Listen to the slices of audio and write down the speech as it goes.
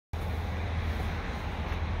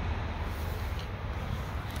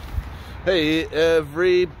Hey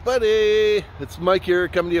everybody, it's Mike here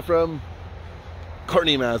coming to you from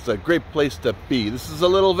Courtenay Mazda. Great place to be. This is a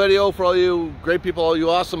little video for all you great people, all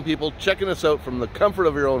you awesome people checking us out from the comfort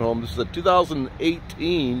of your own home. This is a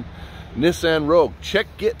 2018 Nissan Rogue. Check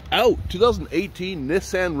it out. 2018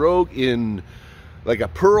 Nissan Rogue in like a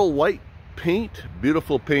pearl white paint.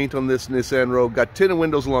 Beautiful paint on this Nissan Rogue. Got tinted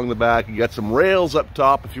windows along the back. You got some rails up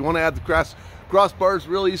top. If you want to add the crossbars,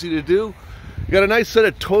 real easy to do. You got a nice set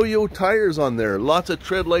of Toyo tires on there. Lots of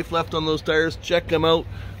tread life left on those tires. Check them out.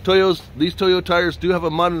 These Toyo tires do have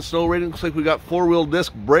a mud and snow rating. Looks like we got four-wheel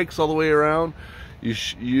disc brakes all the way around.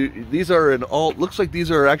 These are looks like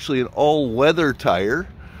these are actually an all-weather tire.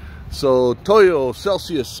 So Toyo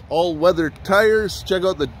Celsius all-weather tires. Check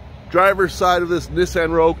out the driver's side of this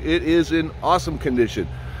Nissan Rogue. It is in awesome condition.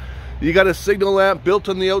 You got a signal lamp built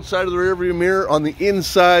on the outside of the rearview mirror. On the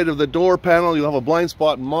inside of the door panel, you'll have a blind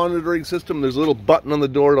spot monitoring system. There's a little button on the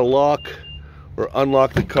door to lock or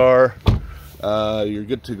unlock the car. You're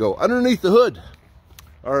good to go. Underneath the hood,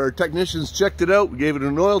 our technicians checked it out. We gave it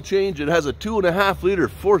an oil change. It has a 2.5 liter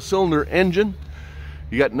four-cylinder engine.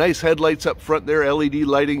 You got nice headlights up front there, LED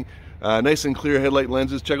lighting, nice and clear headlight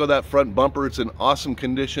lenses. Check out that front bumper. It's in awesome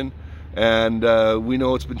condition. And we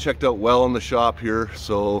know it's been checked out well in the shop here,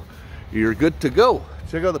 so you're good to go.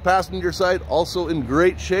 Check out the passenger side, also in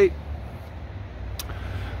great shape.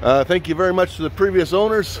 Thank you very much to the previous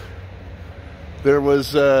owners. There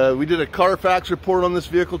was, we did a Carfax report on this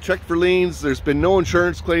vehicle, checked for liens. There's been no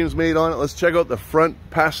insurance claims made on it. Let's check out the front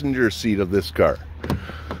passenger seat of this car.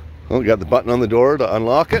 Well, we got the button on the door to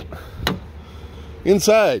unlock it.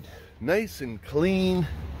 Inside, nice and clean.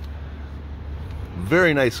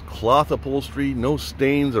 Very nice cloth upholstery, no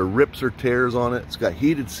stains or rips or tears on it. It's got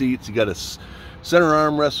heated seats. You got a center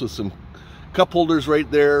armrest with some cup holders right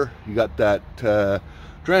there. You got that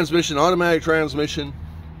transmission, automatic transmission,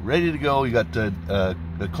 ready to go. You got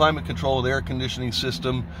the climate control, the air conditioning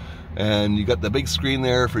system, and you got the big screen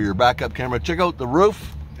there for your backup camera. Check out the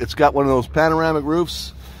roof. It's got one of those panoramic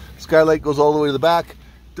roofs. Skylight goes all the way to the back.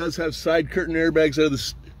 It does have side curtain airbags out of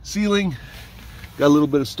the ceiling. Got a little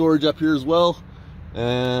bit of storage up here as well.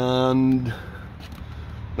 And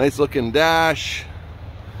nice looking dash.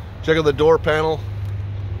 Check out the door panel.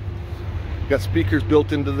 Got speakers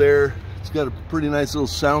built into there. It's got a pretty nice little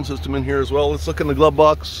sound system in here as well. Let's look in the glove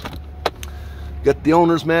box. Got the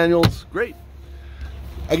owner's manuals. Great.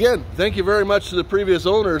 Again, thank you very much to the previous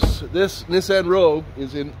owners. This Nissan Rogue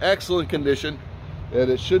is in excellent condition, and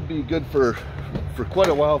it should be good for quite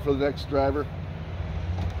a while for the next driver.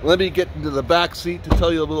 Let me get into the back seat to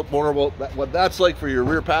tell you a little more about what that's like for your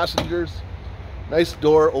rear passengers. Nice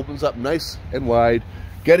door, opens up nice and wide.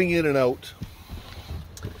 Getting in and out.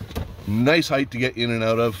 Nice height to get in and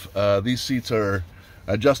out of. These seats are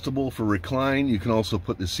adjustable for recline. You can also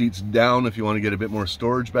put the seats down if you want to get a bit more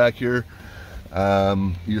storage back here.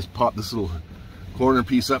 You just pop this little corner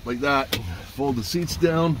piece up like that. Fold the seats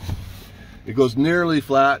down. It goes nearly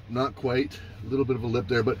flat, not quite. A little bit of a lip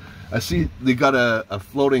there, but I see they got a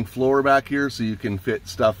floating floor back here, so you can fit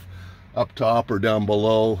stuff up top or down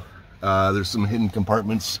below. There's some hidden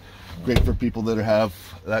compartments, great for people that have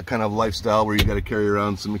that kind of lifestyle where you got to carry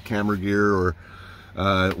around some camera gear or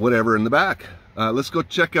whatever in the back. Let's go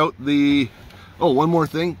check out the, oh, one more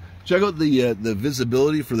thing. Check out the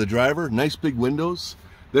visibility for the driver. Nice big windows.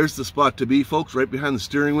 There's the spot to be, folks, right behind the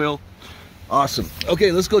steering wheel. Awesome.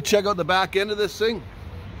 Okay, let's go check out the back end of this thing.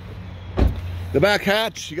 The back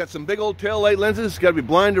hatch, you got some big old tail light lenses. Got to be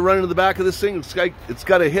blind to run into the back of this thing. It's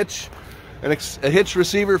got a hitch, a hitch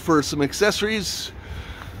receiver for some accessories.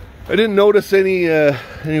 I didn't notice any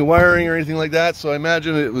wiring or anything like that, so I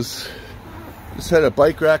imagine it was just had a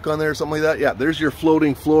bike rack on there or something like that. Yeah, there's your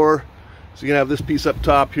floating floor. So you can have this piece up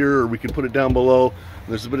top here, or we can put it down below.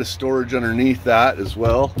 There's a bit of storage underneath that as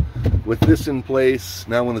well. With this in place,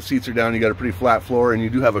 now when the seats are down, you got a pretty flat floor, and you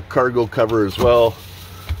do have a cargo cover as well.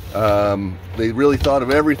 They really thought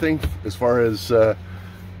of everything as far as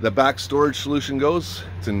the back storage solution goes.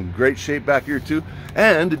 It's in great shape back here too,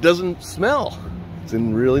 and it doesn't smell. It's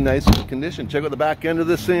in really nice condition. Check out the back end of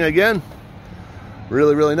this thing again.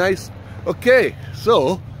 Really, really nice. Okay,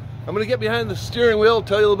 so I'm gonna get behind the steering wheel,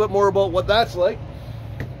 tell you a little bit more about what that's like.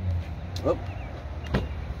 Oh.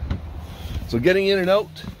 So getting in and out,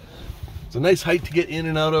 it's a nice height to get in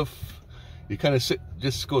and out of. You kind of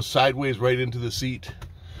just go sideways right into the seat.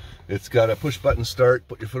 It's got a push button start,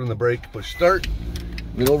 put your foot on the brake, push start.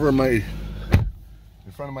 And over in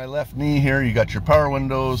front of my left knee here, you got your power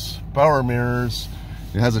windows, power mirrors.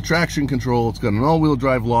 It has a traction control. It's got an all-wheel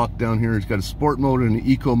drive lock down here. It's got a sport mode and an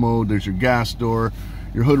eco mode. There's your gas door,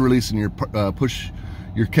 your hood release, and your push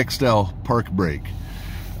your kick style park brake.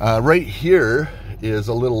 Right here is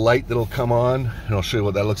a little light that'll come on, and I'll show you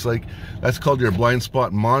what that looks like. That's called your blind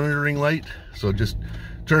spot monitoring light. So it just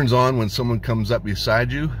turns on when someone comes up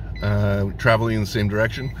beside you, traveling in the same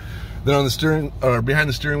direction. Then on the steering, or behind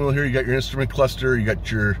the steering wheel here, you got your instrument cluster, you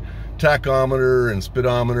got your tachometer and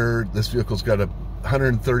speedometer. This vehicle's got a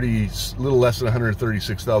 130, little less than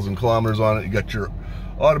 136,000 kilometers on it. You got your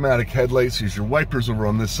automatic headlights. Here's your wipers over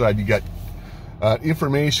on this side. You got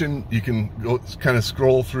information. You can go kind of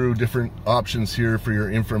scroll through different options here for your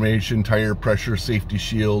information: tire pressure, safety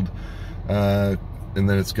shield, and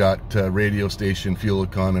then it's got radio station, fuel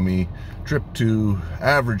economy, trip to,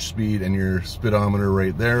 average speed, and your speedometer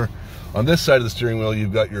right there. On this side of the steering wheel,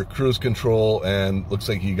 you've got your cruise control, and looks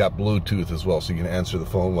like you got Bluetooth as well, so you can answer the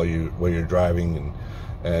phone while you're driving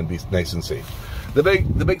and be nice and safe. The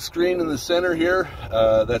big screen in the center here,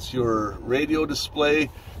 that's your radio display.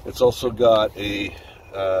 It's also got a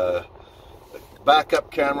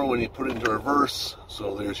backup camera when you put it into reverse.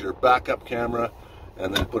 So there's your backup camera,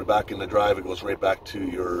 and then put it back into drive, it goes right back to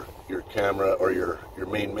your camera or your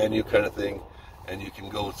main menu kind of thing. And you can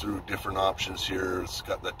go through different options here. It's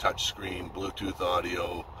got the touch screen, Bluetooth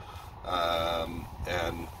audio,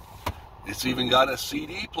 and it's even got a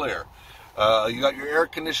CD player. You got your air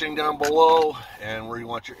conditioning down below, and where you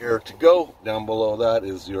want your air to go. Down below that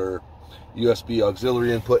is your USB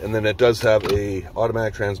auxiliary input, and then it does have a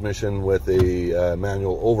automatic transmission with a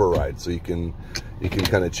manual override, so you can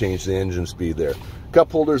kind of change the engine speed there.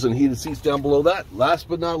 Cup holders and heated seats down below that. Last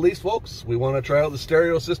but not least, folks, we want to try out the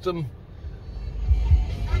stereo system.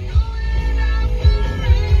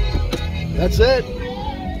 That's it.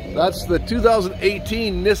 That's the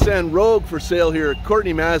 2018 Nissan Rogue for sale here at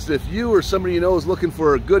Courtenay Mazda. If you or somebody you know is looking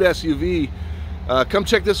for a good SUV, come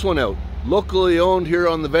check this one out. Locally owned here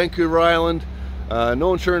on the Vancouver Island.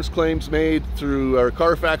 No insurance claims made through our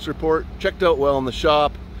Carfax report. Checked out well in the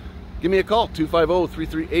shop. Give me a call,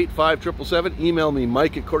 250-338-5777. Email me,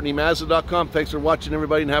 Mike@CourtenayMazda.com. Thanks for watching,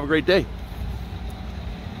 everybody, and have a great day.